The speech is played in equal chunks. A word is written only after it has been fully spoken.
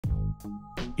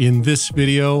In this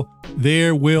video,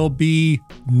 there will be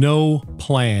no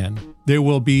plan. There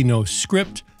will be no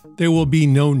script. There will be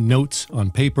no notes on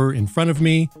paper in front of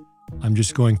me. I'm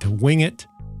just going to wing it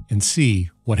and see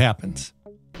what happens.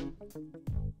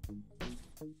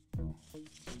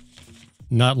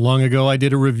 Not long ago, I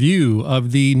did a review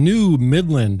of the new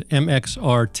Midland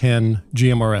MXR10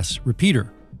 GMRS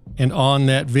repeater. And on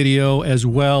that video, as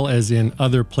well as in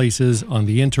other places on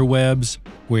the interwebs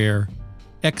where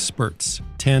experts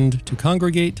tend to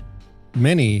congregate,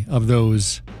 many of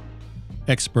those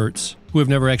experts who have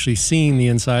never actually seen the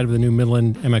inside of the new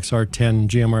Midland MXR10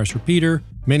 GMRS repeater,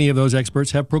 many of those experts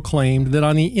have proclaimed that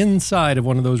on the inside of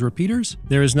one of those repeaters,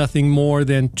 there is nothing more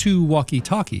than two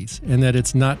walkie-talkies, and that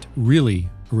it's not really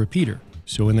a repeater.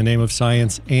 So in the name of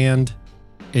science and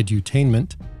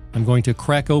edutainment, I'm going to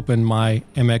crack open my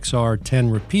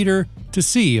MXR10 repeater to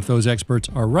see if those experts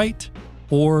are right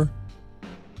or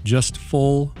just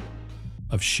full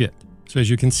of shit. So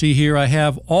as you can see here, I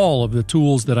have all of the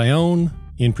tools that I own.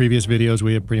 In previous videos,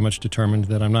 we have pretty much determined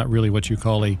that I'm not really what you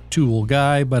call a tool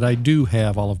guy, but I do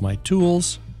have all of my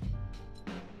tools.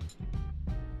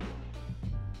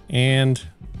 And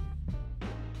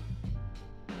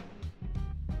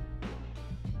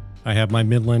I have my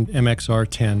Midland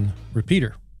MXR10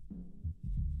 repeater.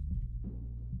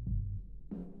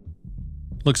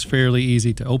 Looks fairly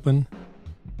easy to open.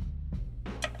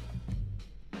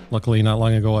 Luckily, not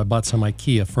long ago, I bought some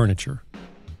IKEA furniture.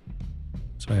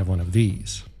 So I have one of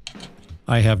these.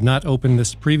 I have not opened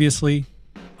this previously.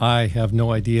 I have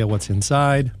no idea what's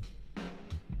inside.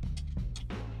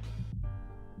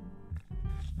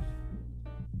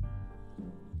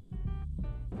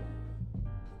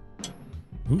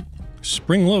 Ooh,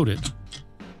 spring-loaded.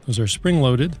 Those are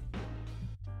spring-loaded.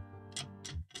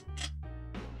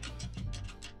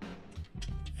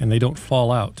 And they don't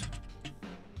fall out.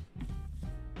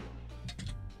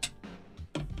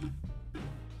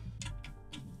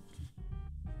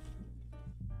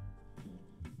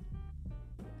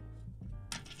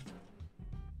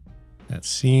 That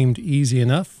seemed easy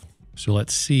enough, so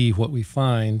let's see what we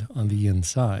find on the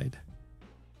inside.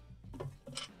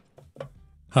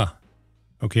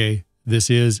 Okay, this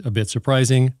is a bit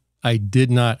surprising. I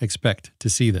did not expect to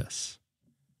see this.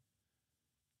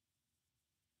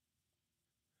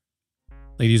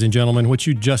 Ladies and gentlemen, what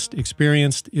you just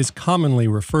experienced is commonly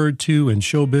referred to in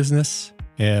show business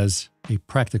as a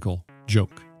practical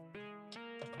joke.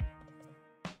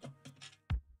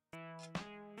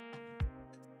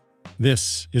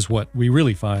 This is what we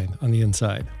really find on the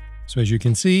inside. So as you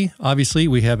can see, obviously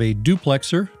we have a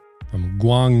duplexer from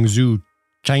Guangzhou,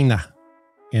 China.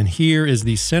 And here is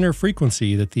the center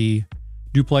frequency that the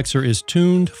duplexer is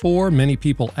tuned for. Many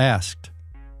people asked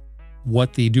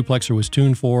what the duplexer was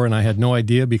tuned for, and I had no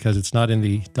idea because it's not in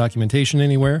the documentation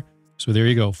anywhere. So there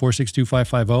you go,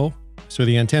 462550. So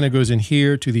the antenna goes in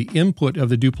here to the input of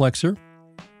the duplexer.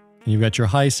 And you've got your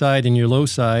high side and your low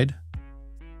side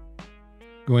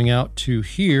going out to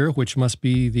here, which must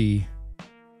be the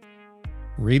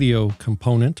radio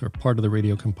component or part of the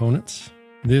radio components.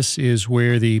 This is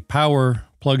where the power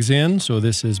plugs in. So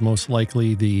this is most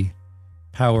likely the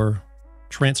power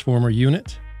transformer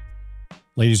unit.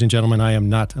 Ladies and gentlemen, I am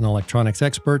not an electronics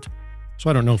expert, so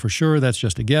I don't know for sure. That's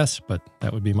just a guess, but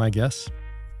that would be my guess.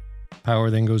 Power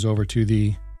then goes over to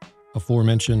the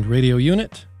aforementioned radio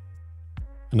unit.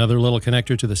 Another little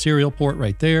connector to the serial port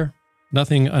right there.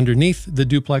 Nothing underneath the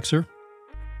duplexer.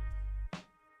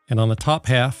 And on the top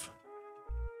half,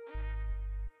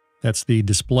 that's the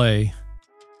display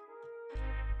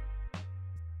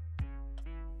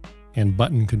and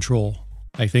button control.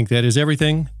 I think that is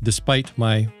everything, despite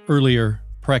my earlier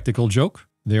practical joke.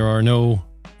 There are no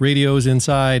radios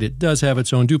inside. It does have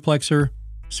its own duplexer.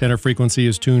 Center frequency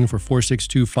is tuned for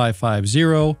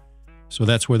 462550, so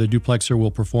that's where the duplexer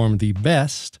will perform the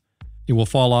best. It will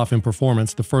fall off in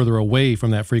performance the further away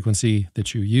from that frequency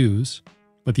that you use.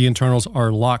 But the internals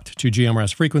are locked to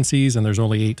GMRS frequencies, and there's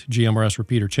only 8 GMRS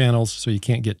repeater channels, so you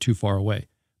can't get too far away.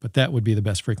 But that would be the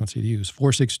best frequency to use,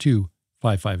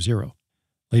 462550.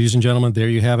 Ladies and gentlemen, there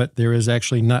you have it. There is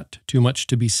actually not too much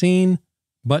to be seen,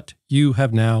 but you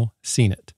have now seen it.